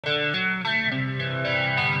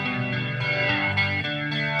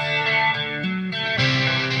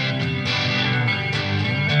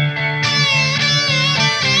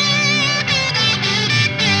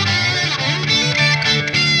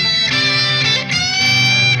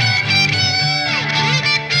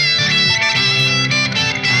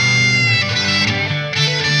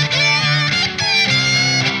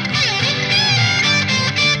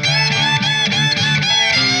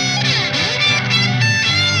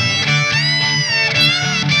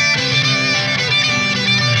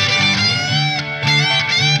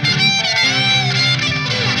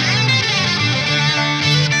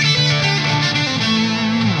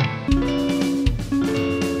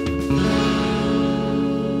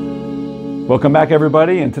Welcome back,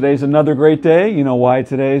 everybody, and today's another great day. You know why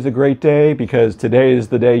today's a great day? Because today is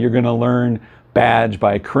the day you're going to learn Badge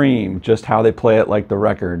by Cream, just how they play it like the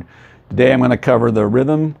record. Today I'm going to cover the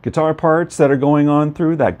rhythm guitar parts that are going on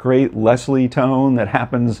through that great Leslie tone that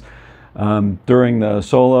happens during the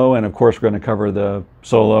solo, and of course we're going to cover the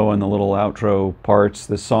solo and the little outro parts.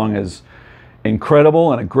 This song is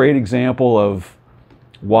incredible and a great example of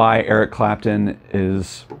why Eric Clapton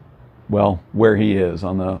is, well, where he is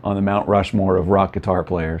on the Mount Rushmore of rock guitar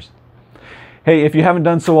players. Hey, if you haven't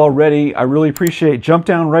done so already, I really appreciate it. Jump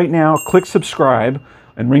down right now, click subscribe,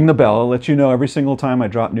 and ring the bell. I'll let you know every single time I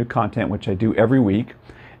drop new content, which I do every week.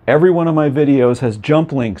 Every one of my videos has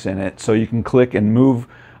jump links in it, so you can click and move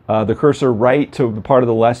the cursor right to the part of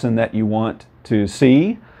the lesson that you want to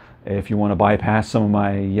see, if you want to bypass some of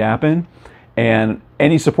my yapping. And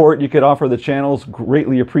any support you could offer the channel is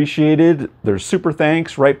greatly appreciated. There's super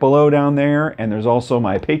thanks right below down there, and there's also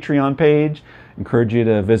my Patreon page. Encourage you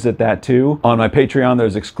to visit that too. On my Patreon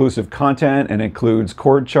there's exclusive content and includes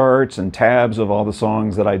chord charts and tabs of all the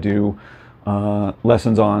songs that I do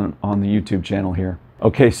lessons on the YouTube channel here.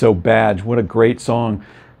 Okay, so Badge, what a great song.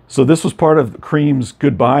 So this was part of Cream's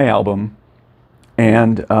Goodbye album,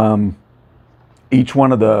 and each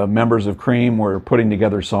one of the members of Cream were putting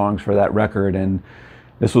together songs for that record, and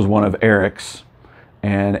this was one of Eric's.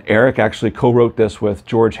 And Eric actually co-wrote this with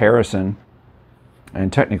George Harrison,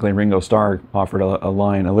 and technically Ringo Starr offered a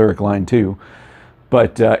lyric line too.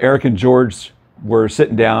 But Eric and George were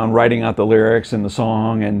sitting down writing out the lyrics in the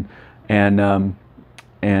song,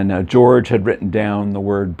 and George had written down the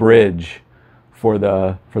word bridge for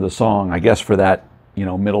the song, I guess for that, you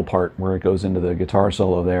know, middle part where it goes into the guitar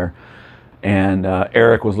solo there. And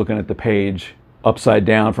Eric was looking at the page upside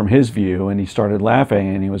down from his view, and he started laughing,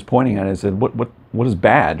 and he was pointing at it and said, what is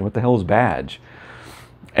Badge? What the hell is Badge?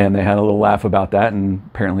 And they had a little laugh about that, and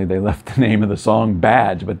apparently they left the name of the song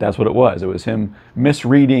Badge, but that's what it was. It was him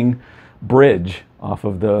misreading bridge off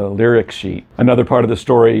of the lyric sheet. Another part of the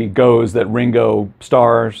story goes that Ringo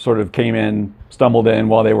Starr sort of came in, stumbled in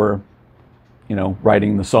while they were, you know,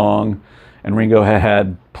 writing the song, and Ringo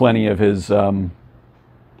had plenty of his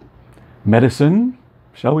medicine,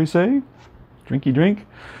 shall we say, drinky drink,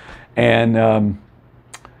 and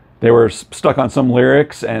they were stuck on some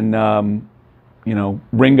lyrics, and you know,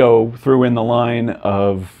 Ringo threw in the line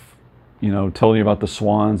of, you know, telling you about the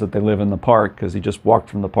swans that they live in the park, because he just walked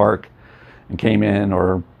from the park and came in,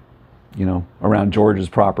 or, you know, around George's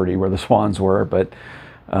property where the swans were, but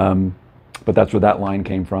that's where that line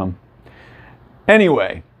came from.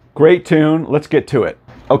 Anyway, great tune. Let's get to it.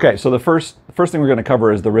 Okay, so the first thing we're going to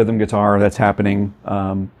cover is the rhythm guitar that's happening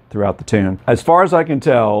throughout the tune. As far as I can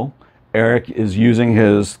tell, Eric is using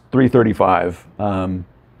his 335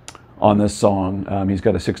 on this song. He's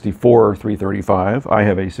got a 64 335. I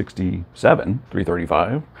have a 67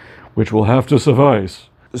 335, which will have to suffice.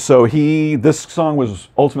 So this song was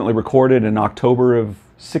ultimately recorded in October of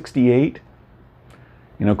 '68.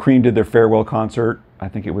 You know, Cream did their farewell concert. I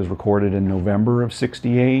think it was recorded in November of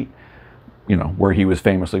 '68. You know, where he was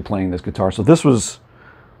famously playing this guitar. So this was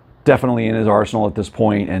definitely in his arsenal at this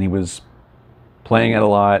point, and he was playing it a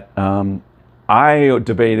lot. I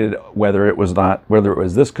debated whether it was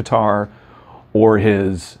this guitar or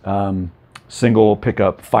his single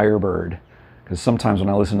pickup Firebird, because sometimes when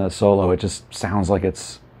I listen to a solo, it just sounds like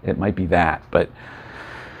it might be that.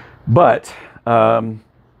 But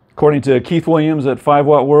according to Keith Williams at 5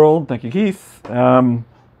 Watt World, thank you, Keith.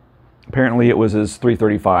 Apparently it was his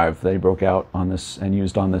 335 they broke out on this and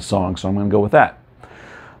used on this song, so I'm going to go with that.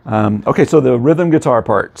 Okay, so the rhythm guitar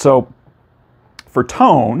part. So for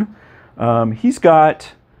tone, he's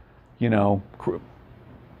got, you know,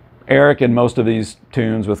 Eric in most of these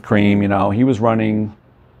tunes with Cream, you know, he was running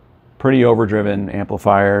pretty overdriven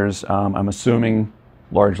amplifiers. I'm assuming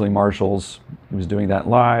largely Marshalls. He was doing that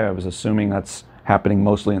live. I was assuming that's happening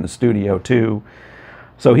mostly in the studio too.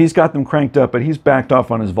 So he's got them cranked up, but he's backed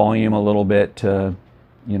off on his volume a little bit to,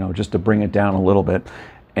 you know, just to bring it down a little bit.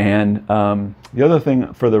 And the other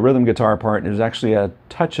thing for the rhythm guitar part is actually a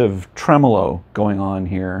touch of tremolo going on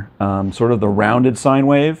here, sort of the rounded sine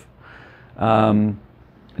wave,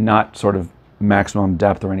 not sort of maximum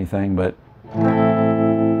depth or anything, but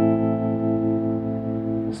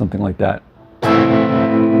something like that.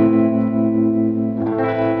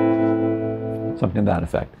 Something to that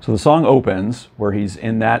effect. So the song opens where he's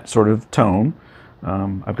in that sort of tone.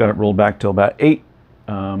 I've got it rolled back till about 8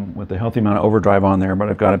 with a healthy amount of overdrive on there, but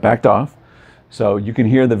I've got it backed off. So you can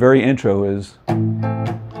hear the very intro is.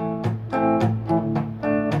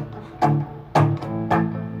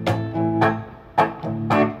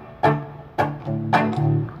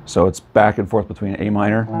 So it's back and forth between A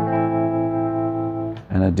minor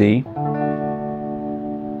and a D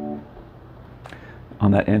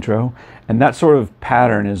on that intro. And that sort of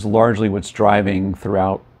pattern is largely what's driving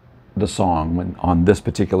throughout the song when on this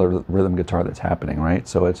particular rhythm guitar that's happening, right?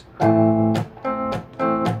 So it's, and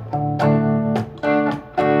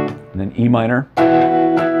then E minor,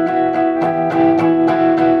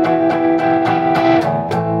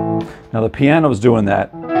 now the piano's doing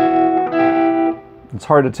that. It's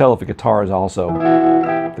hard to tell if the guitar is also,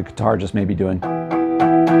 the guitar just may be doing,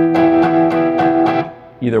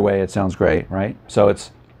 either way it sounds great, right? So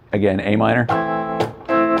it's, again, A minor,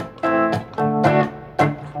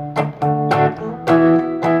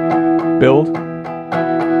 build,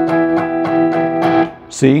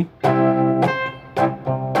 C,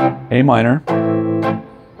 A minor,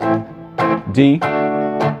 D,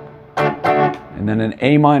 and then an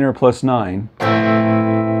A minor plus 9.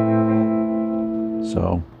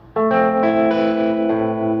 So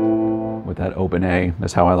with that open A,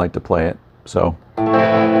 that's how I like to play it. So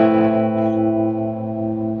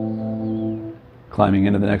climbing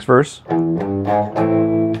into the next verse,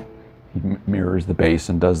 he mirrors the bass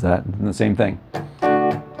and does that, and the same thing.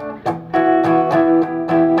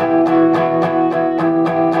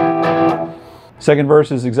 Second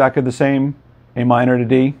verse is exactly the same, A minor to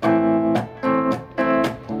D,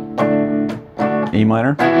 E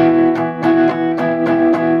minor,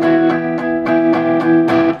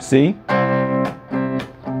 C,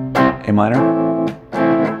 A minor,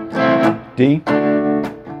 D,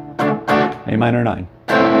 A minor 9.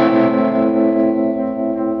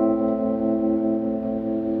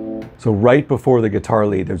 So right before the guitar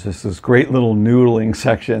lead, there's this great little noodling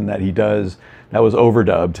section that he does that was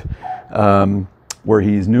overdubbed, where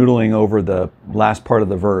he's noodling over the last part of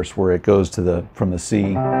the verse where it goes to the, from the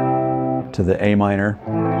C to the A minor,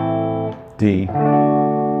 D,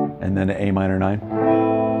 and then an A minor 9.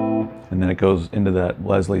 And then it goes into that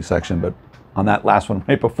Leslie section, but on that last one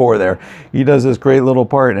right before there, he does this great little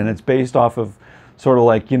part, and it's based off of sort of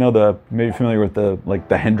like, you know, the, maybe familiar with the, like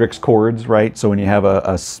the Hendrix chords, right? So when you have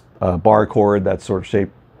a bar chord that's sort of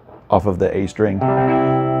shaped off of the A string,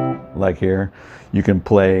 like here, you can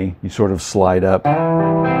play, you sort of slide up,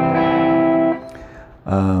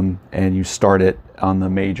 and you start it on the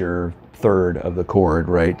major third of the chord,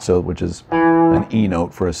 right? So, which is an E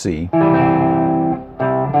note for a C.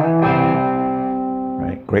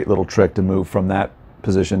 Right, great little trick to move from that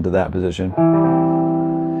position to that position.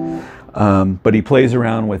 But he plays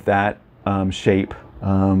around with that shape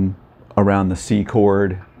around the C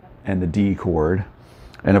chord and the D chord.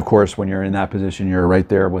 And of course, when you're in that position, you're right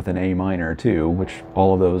there with an A minor too, which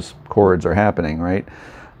all of those chords are happening, right?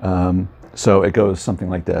 So it goes something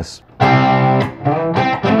like this.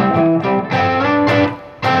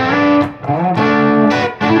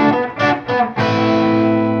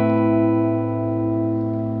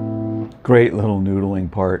 Great little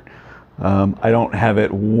noodling part. I don't have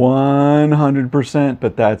it 100%,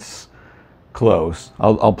 but that's close.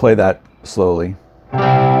 I'll play that slowly.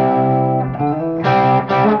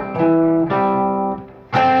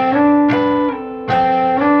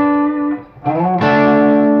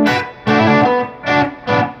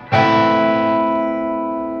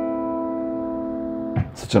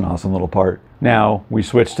 Such an awesome little part. Now we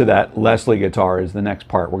switch to that Leslie guitar is the next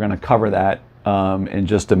part. We're going to cover that in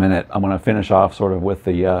just a minute. I'm going to finish off sort of with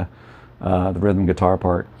the rhythm guitar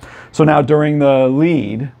part. So now during the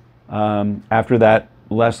lead, after that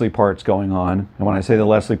Leslie part's going on, and when I say the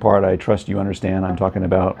Leslie part, I trust you understand I'm talking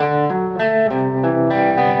about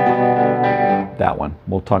that one.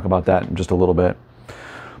 We'll talk about that in just a little bit.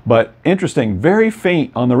 But interesting, very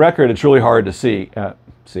faint on the record. It's really hard to see.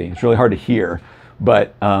 It's really hard to hear.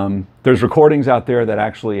 But there's recordings out there that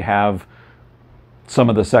actually have some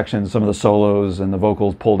of the sections, some of the solos and the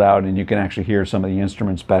vocals pulled out, and you can actually hear some of the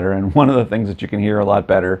instruments better. And one of the things that you can hear a lot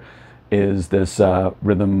better is this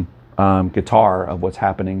rhythm guitar of what's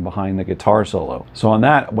happening behind the guitar solo. So on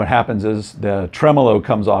that, what happens is the tremolo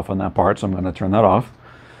comes off on that part, so I'm going to turn that off.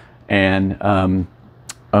 And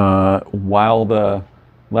while the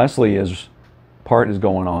Leslie part is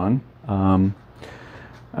going on,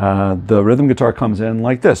 the rhythm guitar comes in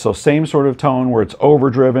like this. So same sort of tone where it's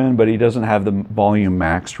overdriven, but he doesn't have the volume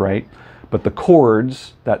maxed, right? But the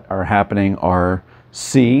chords that are happening are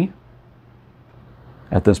C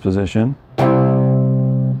at this position,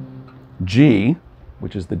 G,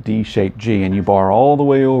 which is the D-shaped G, and you bar all the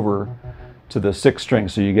way over to the 6th string,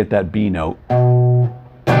 so you get that B note,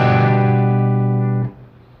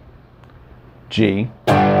 G,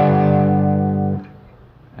 and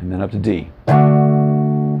then up to D.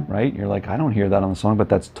 Right? You're like, I don't hear that on the song, but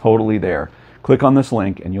that's totally there. Click on this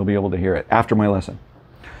link and you'll be able to hear it after my lesson.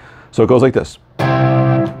 So it goes like this.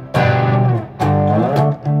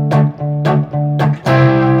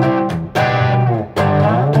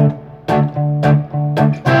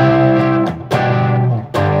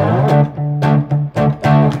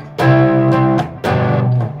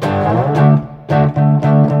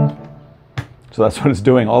 So that's what it's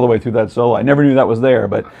doing all the way through that solo. I never knew that was there,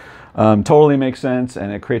 but totally makes sense,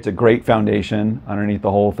 and it creates a great foundation underneath the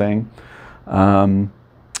whole thing. Yeah,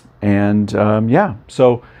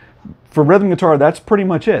 so for rhythm guitar, that's pretty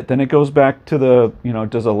much it. Then it goes back to the, it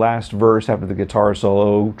does a last verse after the guitar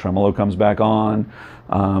solo, tremolo comes back on,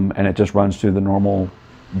 and it just runs through the normal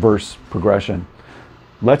verse progression.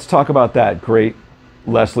 Let's talk about that great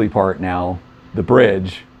Leslie part now, the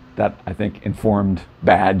bridge that I think informed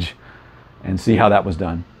Badge, and see how that was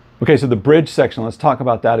done. Okay, so the bridge section, let's talk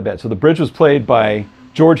about that a bit. So the bridge was played by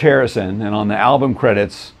George Harrison, and on the album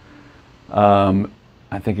credits, I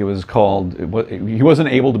think it was called, he wasn't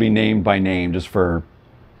able to be named by name just for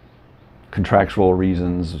contractual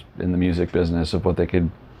reasons in the music business of what they could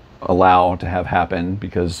allow to have happen,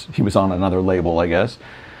 because he was on another label, I guess.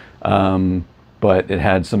 But it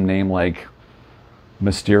had some name like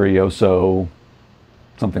Mysterioso,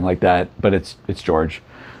 something like that, but it's George.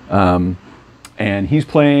 And he's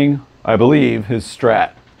playing, I believe, his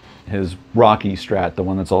Strat, his Rocky Strat, the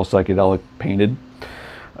one that's all psychedelic painted.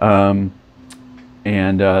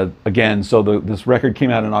 Again, so this record came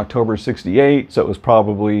out in October '68, so it was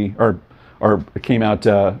probably, or it came out,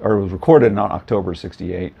 or it was recorded in October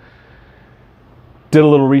 '68. Did a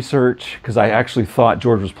little research, because I actually thought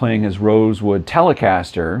George was playing his Rosewood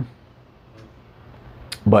Telecaster,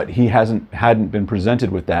 but he hadn't been presented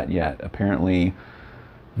with that yet. Apparently,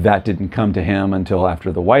 that didn't come to him until after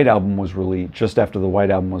the White Album was released, just after the White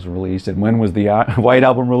Album was released. And when was the White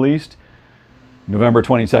Album released? November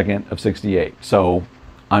 22nd of '68. So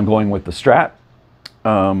I'm going with the Strat,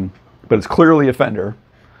 but it's clearly a Fender,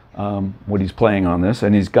 what he's playing on this,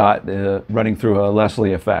 and he's got running through a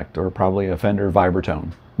Leslie effect, or probably a Fender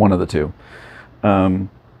Vibratone, one of the two.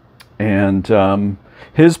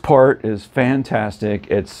 His part is fantastic.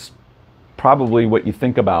 It's probably what you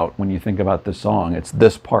think about when you think about this song. It's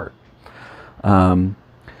this part. So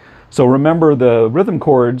remember the rhythm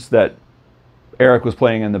chords that Eric was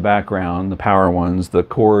playing in the background, the power ones, the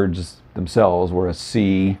chords themselves were a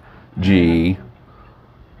C, G,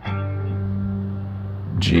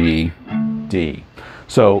 G, D.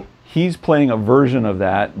 So he's playing a version of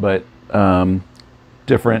that, but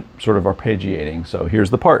different sort of arpeggiating. So here's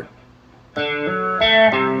the part.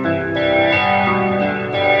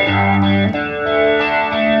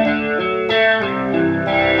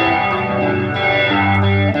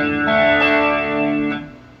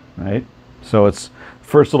 Right? So it's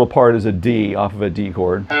first little part is a D off of a D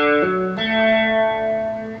chord, and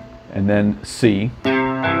then C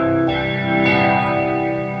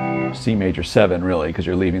major 7 really, because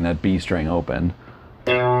you're leaving that B string open,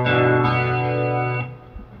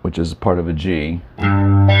 which is part of a G.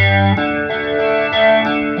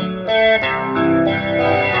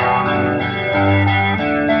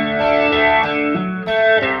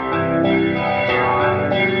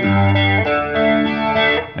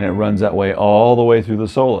 And it runs that way all the way through the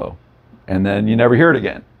solo, and then you never hear it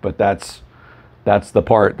again. But that's the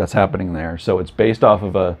part that's happening there. So it's based off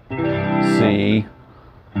of a C,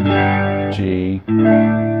 G,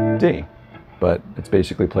 D, but it's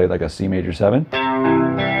basically played like a C major 7.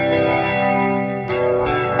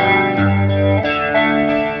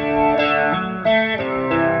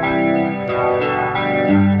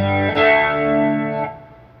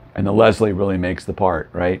 And the Leslie really makes the part,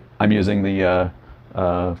 right? I'm using the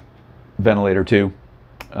Ventilator 2,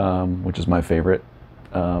 which is my favorite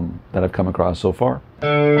that I've come across so far.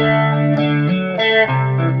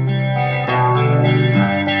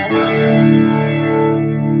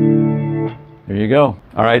 There you go.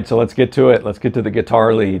 All right, so let's get to it. Let's get to the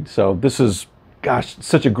guitar lead. So this is, gosh,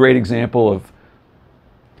 such a great example of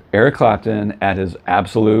Eric Clapton at his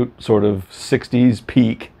absolute sort of 60s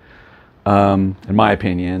peak, in my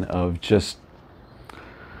opinion, of just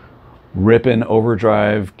ripping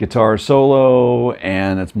overdrive guitar solo,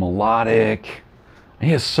 and it's melodic.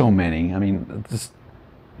 He has so many. I mean,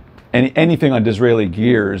 anything on Disraeli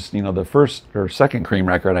Gears, you know, the first or second Cream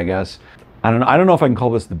record, I guess. I don't know if I can call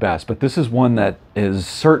this the best, but this is one that is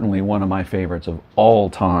certainly one of my favorites of all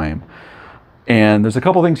time. And there's a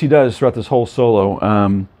couple things he does throughout this whole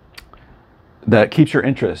solo that keeps your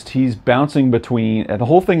interest. He's bouncing between, the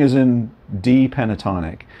whole thing is in D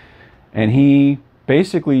pentatonic, and he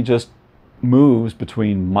basically just moves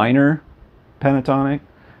between minor pentatonic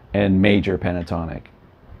and major pentatonic.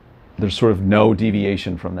 There's sort of no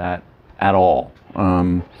deviation from that at all.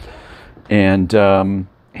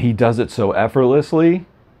 He does it so effortlessly.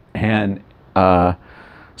 And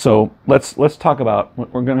so let's talk about,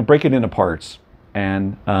 we're going to break it into parts,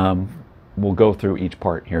 and we'll go through each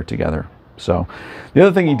part here together. So the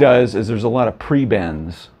other thing he does is there's a lot of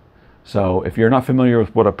pre-bends So if you're not familiar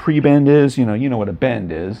with what a pre-bend is, you know what a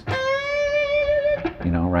bend is.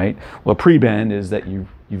 Right? Well, a pre-bend is that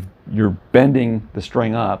you're bending the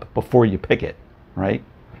string up before you pick it, right?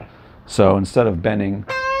 So instead of bending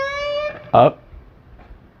up,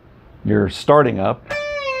 you're starting up,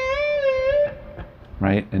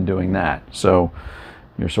 right, and doing that. So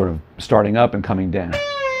you're sort of starting up and coming down.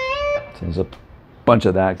 So there's a bunch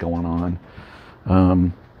of that going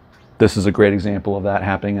on. This is a great example of that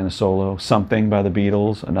happening in a solo. Something by the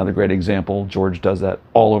Beatles, another great example. George does that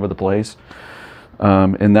all over the place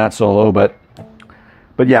in that solo. But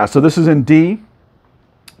yeah, so this is in D,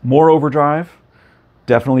 more overdrive,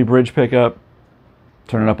 definitely bridge pickup,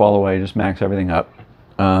 turn it up all the way, just max everything up.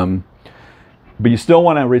 But you still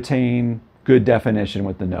want to retain good definition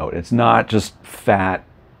with the note. It's not just fat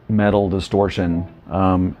metal distortion.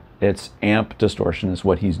 It's amp distortion is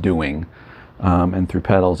what he's doing. And through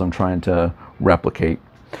pedals, I'm trying to replicate.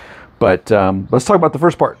 But let's talk about the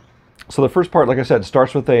first part. So the first part, like I said,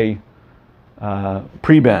 starts with a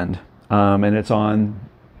pre-bend, and it's on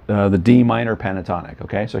the D minor pentatonic.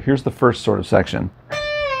 Okay, so here's the first sort of section.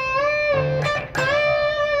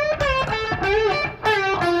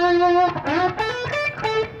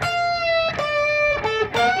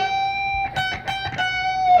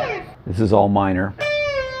 This is all minor.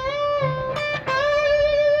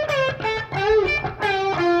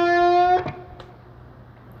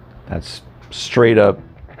 That's straight up.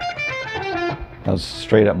 That was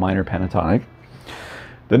straight up minor pentatonic.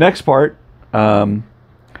 The next part,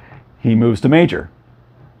 he moves to major.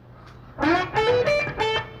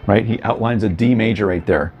 Right? He outlines a D major right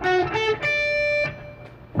there.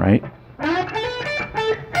 Right?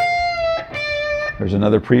 There's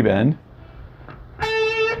another pre-bend.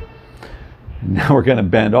 Now we're going to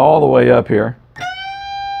bend all the way up here,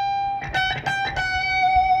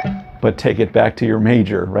 but take it back to your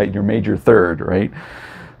major, right? Your major third, right?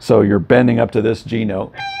 So you're bending up to this G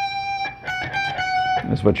note.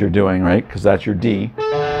 That's what you're doing, right? Because that's your D.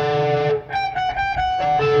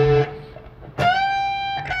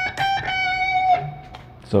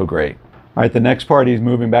 So great. All right, the next part he's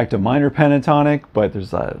moving back to minor pentatonic, but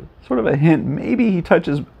there's a sort of a hint. Maybe he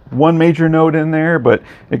touches one major note in there, but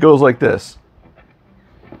it goes like this.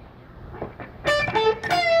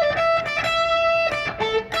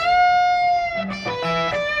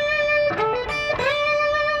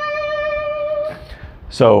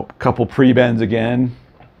 So a couple pre-bends again,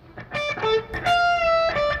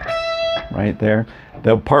 right there.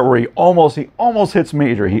 The part where he almost hits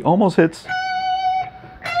major. He almost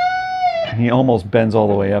bends all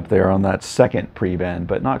the way up there on that second pre-bend,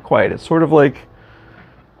 but not quite. It's sort of like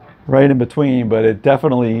right in between, but it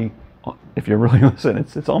definitely, if you really listen,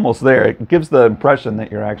 it's almost there. It gives the impression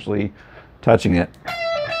that you're actually touching it.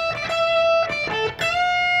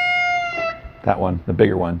 That one, the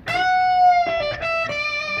bigger one.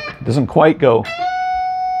 Doesn't quite go,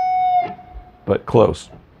 but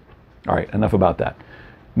close. All right, enough about that.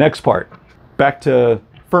 Next part, back to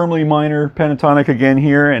firmly minor pentatonic again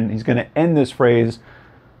here, and he's going to end this phrase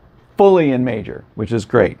fully in major, which is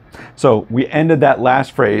great. So we ended that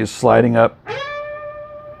last phrase sliding up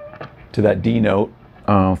to that D note,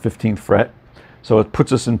 15th fret. So it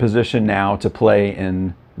puts us in position now to play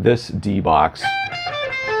in this D box.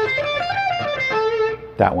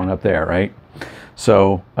 That one up there, right?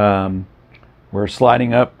 So we're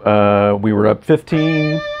sliding up, we were up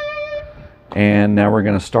 15, and now we're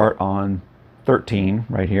going to start on 13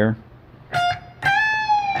 right here.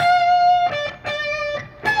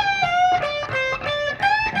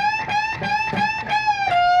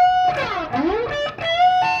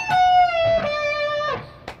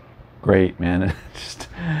 Great, man. Just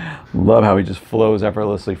love how he just flows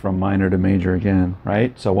effortlessly from minor to major again,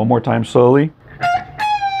 right? So one more time slowly.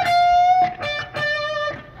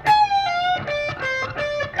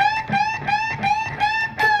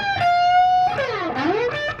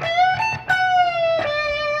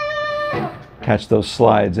 Catch those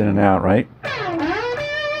slides in and out, right?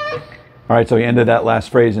 All right, so we ended that last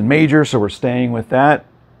phrase in major, so we're staying with that.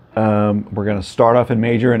 We're going to start off in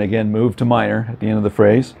major and again move to minor at the end of the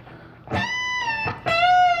phrase.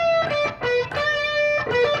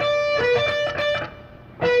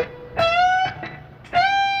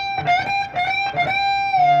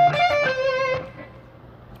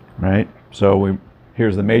 Right, so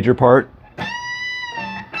here's the major part.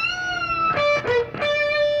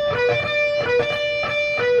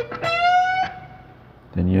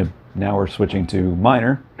 Now we're switching to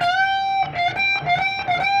minor.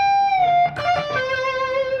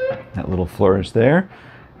 That little flourish there.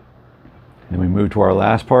 Then we move to our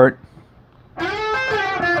last part.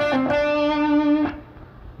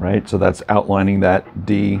 right? So that's outlining that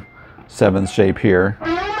D 7th shape here.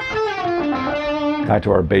 Back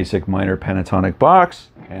to our basic minor pentatonic box,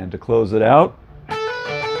 and to close it out,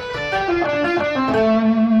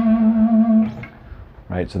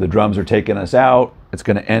 right? So the drums are taking us out. It's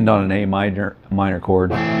going to end on an A minor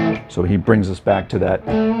chord. So he brings us back to that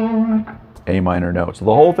A minor note. So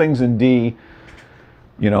the whole thing's in D,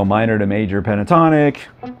 you know, minor to major pentatonic,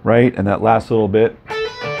 right? And that last little bit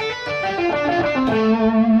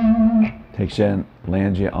takes you and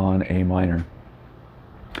lands you on A minor.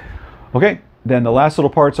 Okay, then the last little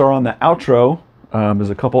parts are on the outro. There's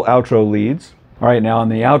a couple outro leads. All right, now on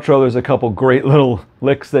the outro, there's a couple great little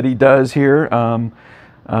licks that he does here.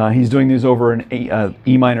 He's doing these over an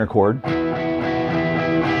E minor chord.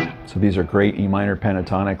 So these are great E minor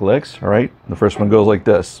pentatonic licks, all right? The first one goes like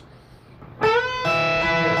this.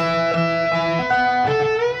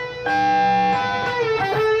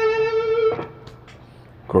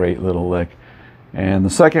 Great little lick. And the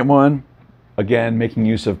second one, again, making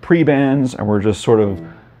use of pre-bends, and we're just sort of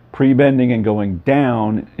pre-bending and going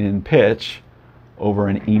down in pitch over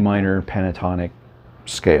an E minor pentatonic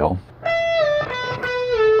scale.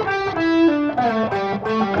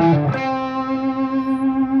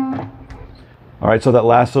 All right, so that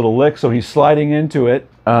last little lick, so he's sliding into it.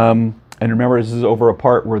 And remember, this is over a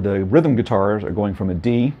part where the rhythm guitars are going from a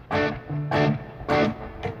D and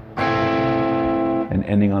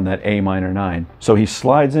ending on that A minor 9. So he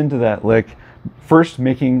slides into that lick, first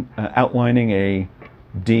making, outlining a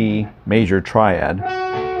D major triad.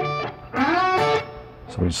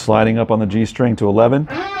 So he's sliding up on the G string to 11,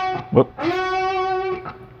 whoop,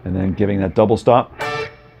 and then giving that double stop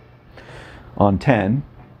on 10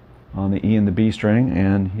 on the E and the B string,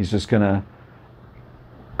 and he's just gonna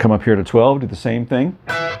come up here to 12, do the same thing,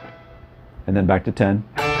 and then back to 10,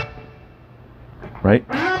 right?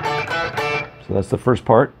 So that's the first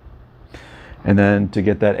part. And then to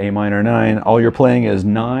get that A minor 9, all you're playing is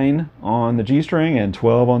 9 on the G string and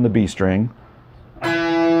 12 on the B string.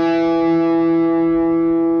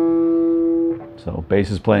 So bass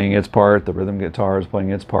is playing its part, the rhythm guitar is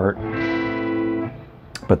playing its part,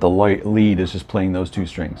 but the lead is just playing those two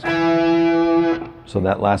strings. So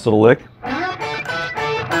that last little lick.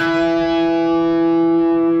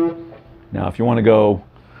 Now if you want to go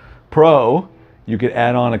pro, you could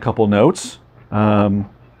add on a couple notes.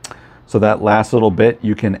 So that last little bit,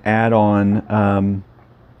 you can add on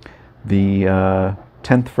the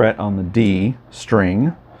 10th fret on the D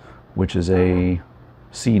string, which is a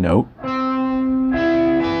C note,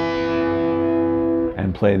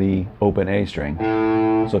 and play the open A string.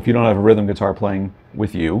 So if you don't have a rhythm guitar playing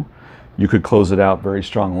with you, you could close it out very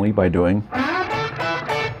strongly by doing.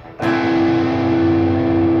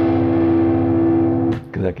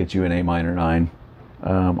 Because that gets you an A minor 9,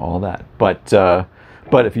 all that.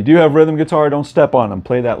 But if you do have rhythm guitar, don't step on them.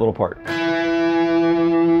 Play that little part.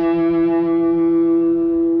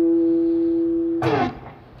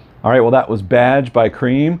 All right, well that was Badge by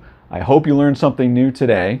Cream. I hope you learned something new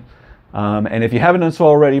today. And if you haven't done so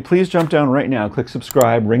already, please jump down right now, click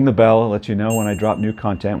subscribe, ring the bell, let you know when I drop new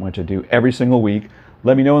content, which I do every single week.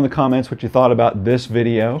 Let me know in the comments what you thought about this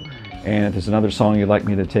video, and if there's another song you'd like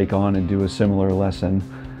me to take on and do a similar lesson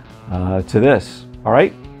to this. All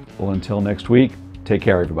right, well until next week, take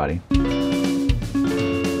care everybody.